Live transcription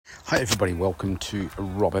Hi everybody, welcome to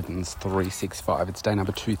Rob Evans 365. It's day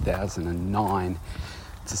number 2009.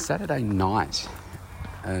 It's a Saturday night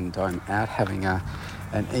and I'm out having an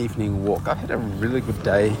evening walk. I've had a really good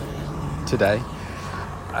day today.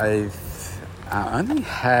 I've only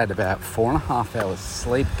had about 4.5 hours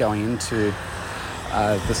sleep going into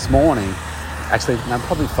this morning. Actually, no,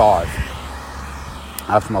 probably 5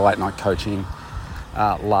 after my late night coaching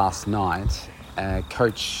last night.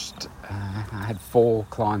 I had 4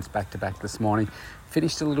 clients back to back this morning,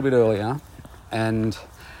 finished a little bit earlier, and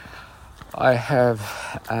I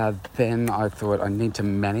thought I need to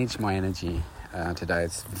manage my energy today.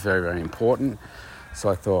 It's very, very important. So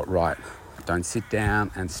I thought, right, don't sit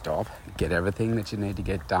down and stop. Get everything that you need to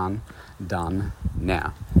get done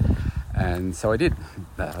now. And so I did.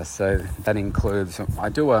 So that includes, I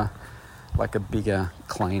do a bigger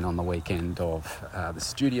clean on the weekend of the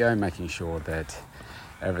studio, making sure that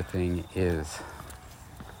everything is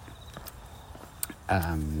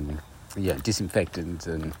disinfected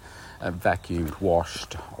and vacuumed,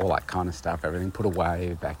 washed, all that kind of stuff. Everything put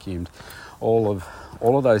away, vacuumed, all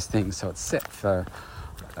of those things. So it's set for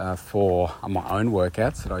my own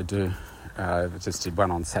workouts that I do. I just did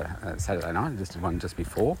one on Saturday night. I just did one just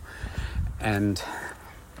before, and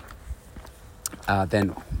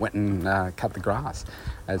then went and cut the grass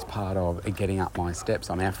as part of getting up my steps.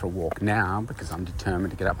 I'm out for a walk now because I'm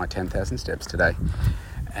determined to get up my 10,000 steps today,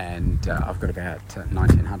 and I've got about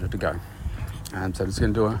 1,900 to go. And so I'm just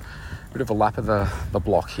going to do a bit of a lap of the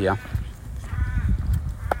block here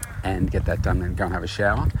and get that done and go and have a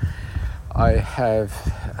shower. I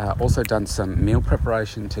have also done some meal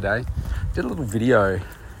preparation today. Did a little video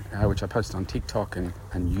which I posted on TikTok and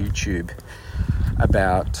YouTube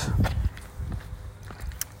about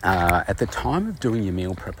at the time of doing your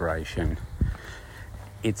meal preparation,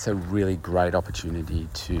 it's a really great opportunity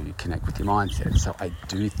to connect with your mindset. So I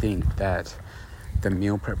do think that the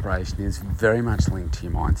meal preparation is very much linked to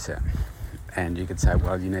your mindset. And you could say,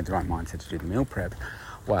 well, you need the right mindset to do the meal prep.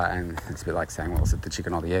 Well, and it's a bit like saying, well, is it the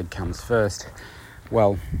chicken or the egg comes first?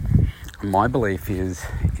 Well, my belief is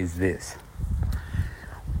this.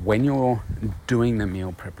 When you're doing the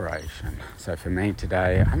meal preparation, so for me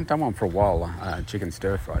today, I haven't done one for a while, chicken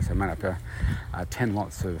stir fry, so I made up 10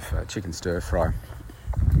 lots of chicken stir fry.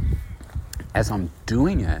 As I'm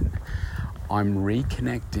doing it, I'm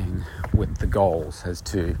reconnecting with the goals as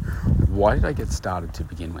to why did I get started to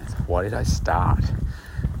begin with? Why did I start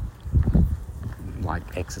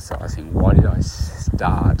exercising? Why did I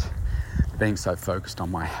start being so focused on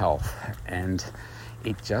my health? And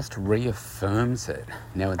it just reaffirms it.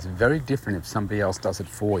 Now, it's very different if somebody else does it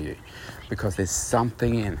for you, because there's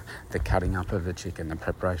something in the cutting up of the chicken, the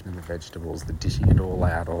preparation of the vegetables, the dishing it all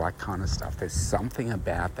out, all that kind of stuff. There's something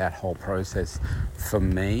about that whole process for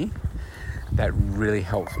me that really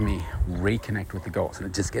helps me reconnect with the goals, and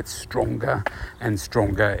it just gets stronger and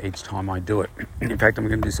stronger each time I do it. In fact, I'm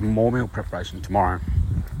going to do some more meal preparation tomorrow.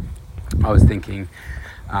 I was thinking,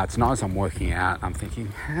 tonight as I'm working out, I'm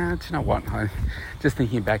thinking, do you know what? I'm just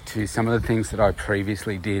thinking back to some of the things that I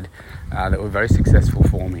previously did that were very successful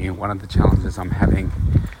for me. One of the challenges I'm having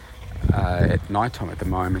at night time at the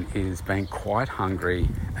moment is being quite hungry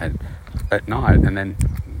at night. And then,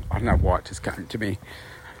 I don't know why it just came to me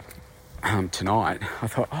tonight. I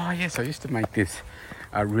thought, oh yes, I used to make this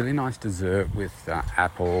really nice dessert with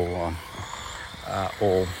apple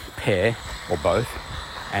or pear or both,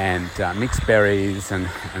 and mixed berries and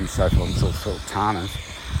so forth, and sort of sultanas.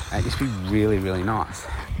 It used to be really, really nice.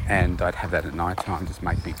 And I'd have that at night time, just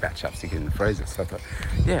make big batch ups to get in the freezer. So I thought,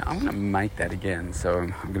 yeah, I'm going to make that again. So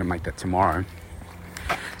I'm going to make that tomorrow.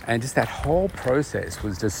 And just that whole process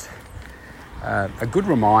was just a good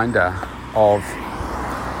reminder of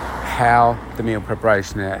how the meal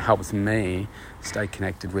preparation helps me stay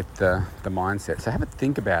connected with the mindset. So have a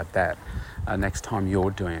think about that next time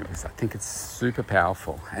you're doing it, because I think it's super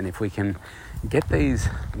powerful. And if we can get these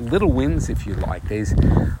little wins, if you like, these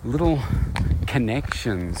little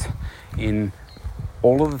connections in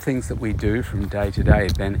all of the things that we do from day to day,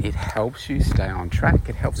 then it helps you stay on track.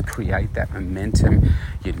 It helps create that momentum.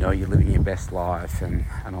 You know you're living your best life and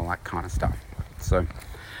all that kind of stuff. So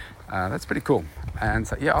that's pretty cool. And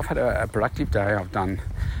so, yeah, I've had a productive day. I've done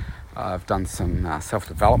some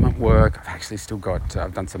self-development work. I've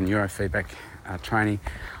done some neurofeedback training.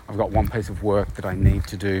 I've got one piece of work that I need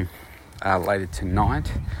to do later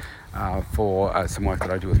tonight for some work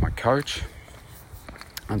that I do with my coach.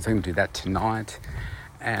 I'm going to do that tonight.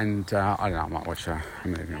 And I don't know, I might watch a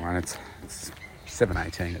movie one. It's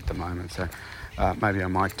 7:18 at the moment, so maybe I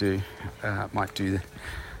might do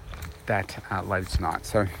that later tonight.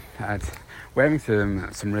 So we're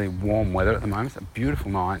having some really warm weather at the moment. It's a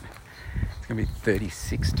beautiful night. It's going to be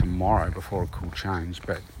 36 tomorrow before a cool change,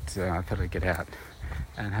 but I thought I'd get out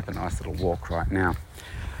and have a nice little walk right now.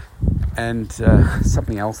 And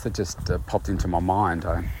something else that just popped into my mind,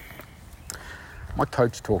 my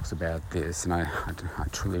coach talks about this, and I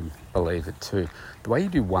truly believe it too. The way you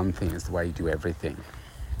do one thing is the way you do everything.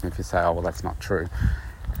 If you say, oh, well, that's not true,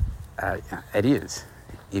 it is.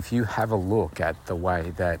 If you have a look at the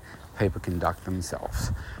way that people conduct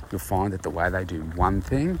themselves, you'll find that the way they do one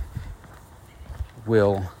thing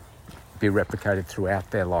will be replicated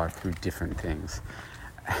throughout their life through different things.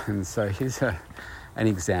 And so here's an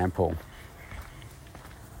example.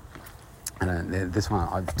 This one,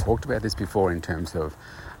 I've talked about this before in terms of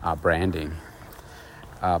branding,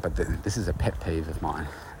 but this is a pet peeve of mine.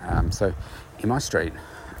 So in my street,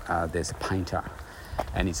 there's a painter,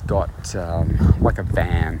 and he's got like a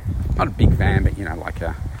van, not a big van, but like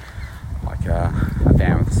a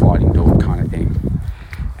van with a sliding door kind of thing.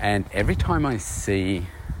 And every time I see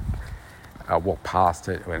walk past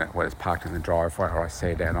it when it's parked in the driveway, or I see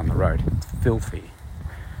it out on the road, it's filthy,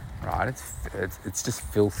 right? It's just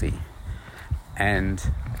filthy. And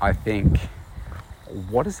I think,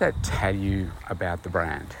 what does that tell you about the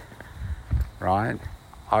brand, right?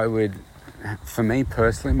 For me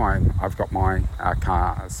personally, I've got my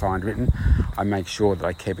car signed written. I make sure that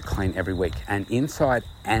I keep it clean every week, and inside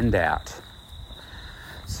and out.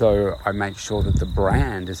 So I make sure that the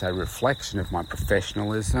brand is a reflection of my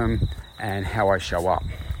professionalism and how I show up.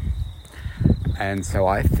 And so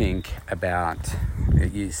I think about,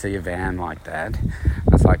 you see a van like that,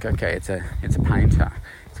 it's like, okay, it's a painter.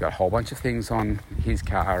 He's got a whole bunch of things on his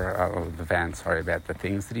car, or the van, about the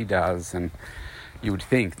things that he does, and you would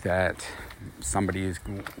think that somebody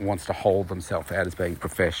wants to hold themselves out as being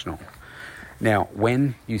professional. Now,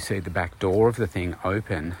 when you see the back door of the thing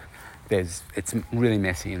open, it's really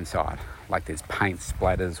messy inside. Like there's paint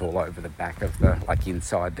splatters all over the back of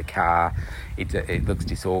inside the car. It looks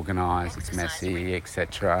disorganized, it's messy,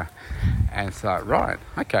 etc. And it's like, right,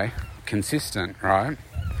 okay, consistent, right?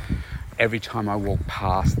 Every time I walk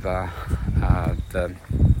past the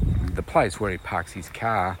place where he parks his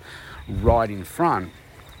car, right in front,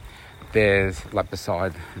 there's, like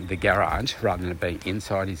beside the garage, rather than it being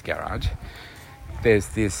inside his garage, there's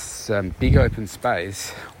this big open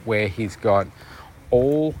space where he's got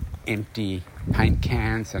all empty paint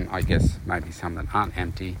cans, and I guess maybe some that aren't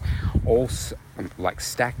empty, all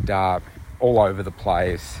stacked up all over the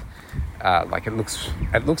place. It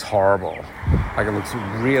looks horrible. Like it looks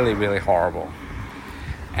really, really horrible.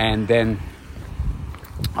 And then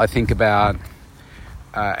I think about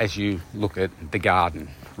as you look at the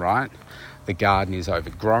garden, right? The garden is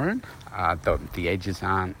overgrown. The edges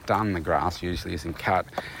aren't done. The grass usually isn't cut.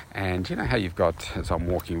 And you know how you've got, as I'm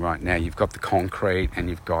walking right now, you've got the concrete, and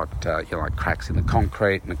you've got cracks in the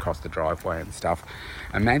concrete and across the driveway and stuff.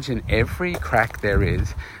 Imagine every crack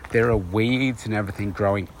there are weeds and everything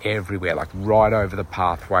growing everywhere, like right over the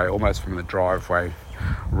pathway, almost from the driveway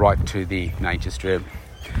right to the nature strip.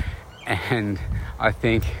 And I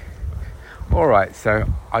think, all right, so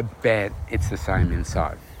I bet it's the same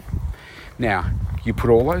inside. Now, you put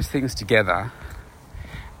all those things together,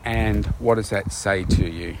 and what does that say to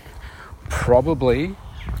you? Probably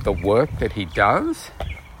the work that he does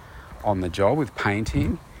on the job with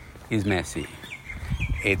painting is messy.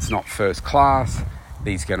 It's not first class.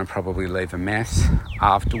 He's going to probably leave a mess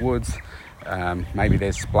afterwards. Maybe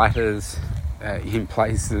there's splatters in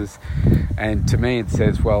places. And to me it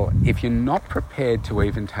says, well, if you're not prepared to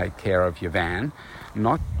even take care of your van,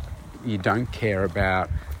 you don't care about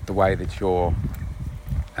the way that your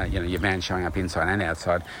van's showing up inside and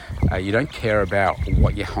outside, you don't care about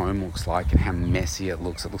what your home looks like and how messy it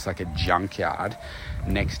looks like a junkyard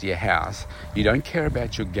next to your house, you don't care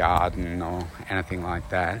about your garden or anything like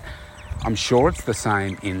that, I'm sure it's the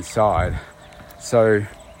same inside. So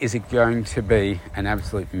is it going to be an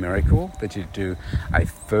absolute miracle that you do a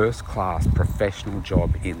first-class professional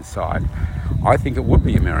job inside? I think it would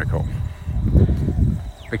be a miracle,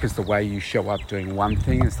 because the way you show up doing one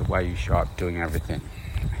thing is the way you show up doing everything.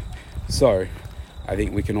 So I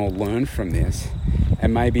think we can all learn from this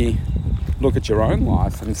and maybe look at your own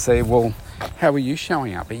life and see, well, how are you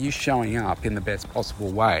showing up? Are you showing up in the best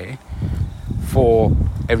possible way for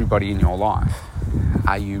everybody in your life?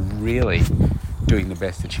 Are you really doing the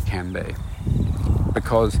best that you can be?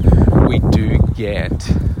 Because we do get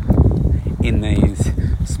in these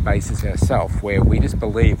spaces ourselves where we just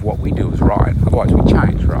believe what we do is right, otherwise we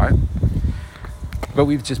change, right? But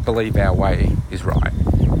we just believe our way is right.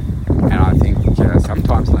 And I think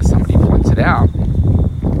sometimes, unless somebody points it out,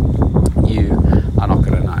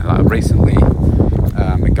 recently,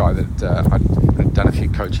 a guy that I'd done a few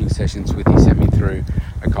coaching sessions with, he sent me through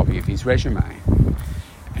a copy of his resume,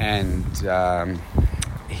 and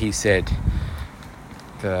he said,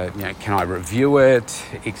 can I review it,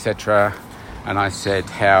 etc. And I said,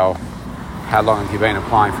 how long have you been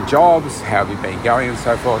applying for jobs? How have you been going, and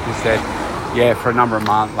so forth? He said, yeah, for a number of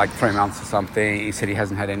months, like 3 months or something. He said he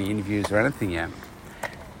hasn't had any interviews or anything yet.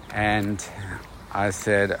 And I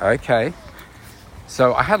said, okay.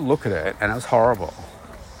 So I had a look at it, and it was horrible.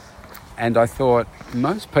 And I thought,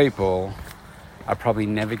 most people are probably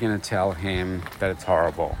never going to tell him that it's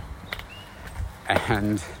horrible.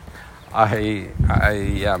 And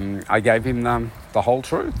I gave him the whole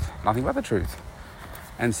truth, nothing but the truth,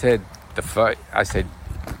 and said, I said,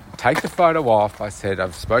 take the photo off. I said,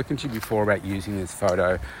 I've spoken to you before about using this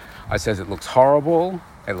photo. I says it looks horrible,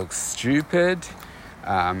 it looks stupid.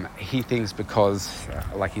 He thinks because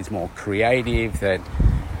he's more creative that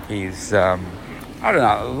he's, I don't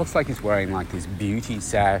know, it looks like he's wearing like this beauty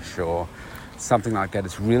sash or something like that.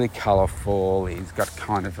 It's really colourful. He's got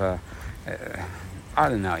kind of I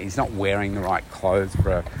don't know, he's not wearing the right clothes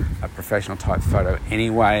for a professional type photo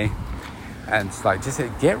anyway. And it's like, just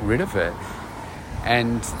get rid of it.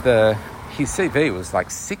 And his CV was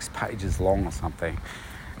like 6 pages long or something.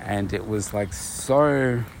 And it was like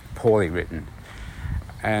so poorly written.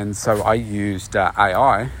 And so I used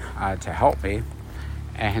AI to help me.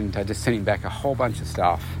 And I just sent him back a whole bunch of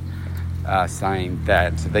stuff saying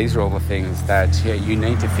that these are all the things that you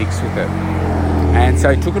need to fix with it. And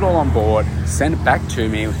so he took it all on board, sent it back to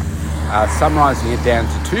me, summarising it down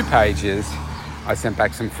to 2 pages. I sent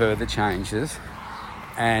back some further changes,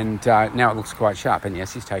 and now it looks quite sharp. And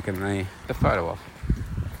yes, he's taken the photo off.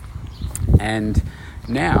 And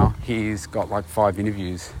now he's got like 5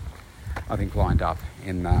 interviews, I think, lined up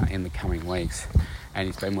in the coming weeks. And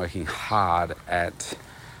he's been working hard at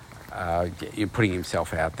putting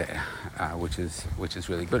himself out there, which is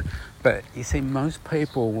really good. But you see, most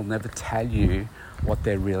people will never tell you what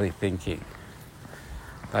they're really thinking.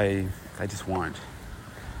 They just won't,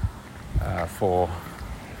 for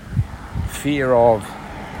fear of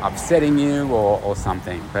upsetting you or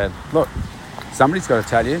something. But look, somebody's got to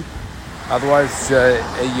tell you. Otherwise,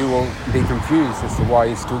 you will be confused as to why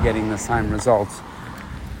you're still getting the same results.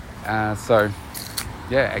 So,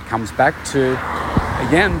 yeah, it comes back to,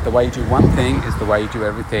 again, the way you do one thing is the way you do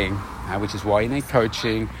everything, which is why you need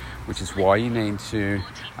coaching, which is why you need to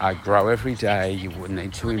grow every day. You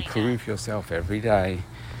need to improve yourself every day.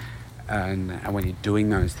 And when you're doing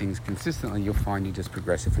those things consistently, you'll find you just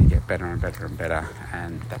progressively get better and better and better.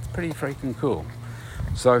 And that's pretty freaking cool.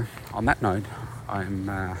 So on that note, I'm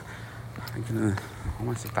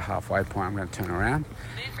almost at the halfway point. I'm going to turn around,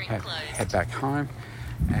 head back home.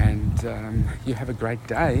 And you have a great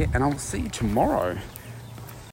day, and I'll see you tomorrow.